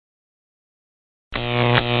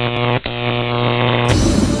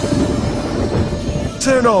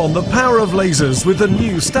Turn on the power of lasers with the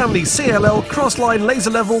new Stanley CLL cross-line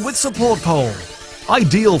laser level with support pole.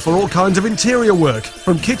 Ideal for all kinds of interior work,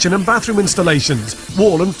 from kitchen and bathroom installations,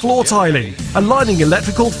 wall and floor tiling, aligning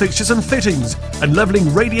electrical fixtures and fittings, and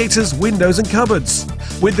leveling radiators, windows and cupboards.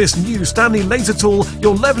 With this new Stanley laser tool,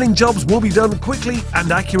 your leveling jobs will be done quickly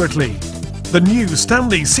and accurately. The new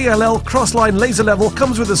Stanley CLL cross-line laser level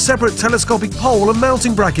comes with a separate telescopic pole and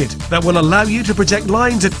mounting bracket that will allow you to project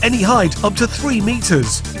lines at any height up to 3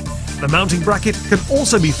 meters. The mounting bracket can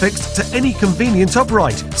also be fixed to any convenient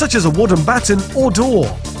upright, such as a wooden batten or door.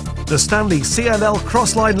 The Stanley CLL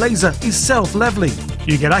cross-line laser is self-leveling.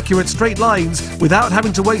 You get accurate straight lines without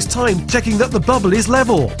having to waste time checking that the bubble is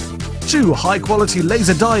level. 2 high-quality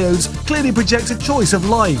laser diodes clearly project a choice of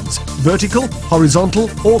lines, vertical, horizontal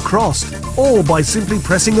or crossed, all by simply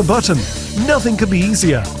pressing a button. Nothing could be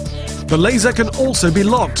easier. The laser can also be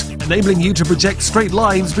locked, enabling you to project straight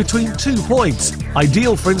lines between 2 points,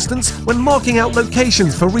 ideal for instance when marking out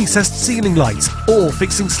locations for recessed ceiling lights or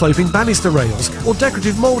fixing sloping banister rails or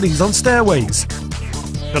decorative mouldings on stairways.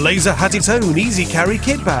 The laser has its own easy-carry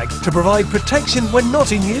kit bag to provide protection when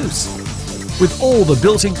not in use. With all the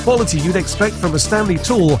built-in quality you'd expect from a Stanley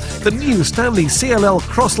tool, the new Stanley CLL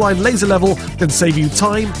cross-line laser level can save you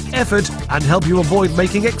time, effort, and help you avoid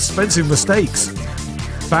making expensive mistakes.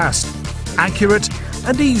 Fast, accurate,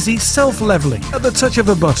 and easy self-leveling at the touch of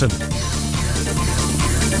a button.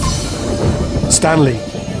 Stanley.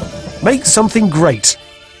 Make something great.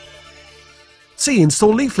 See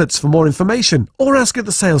in-store leaflets for more information or ask at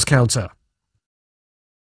the sales counter.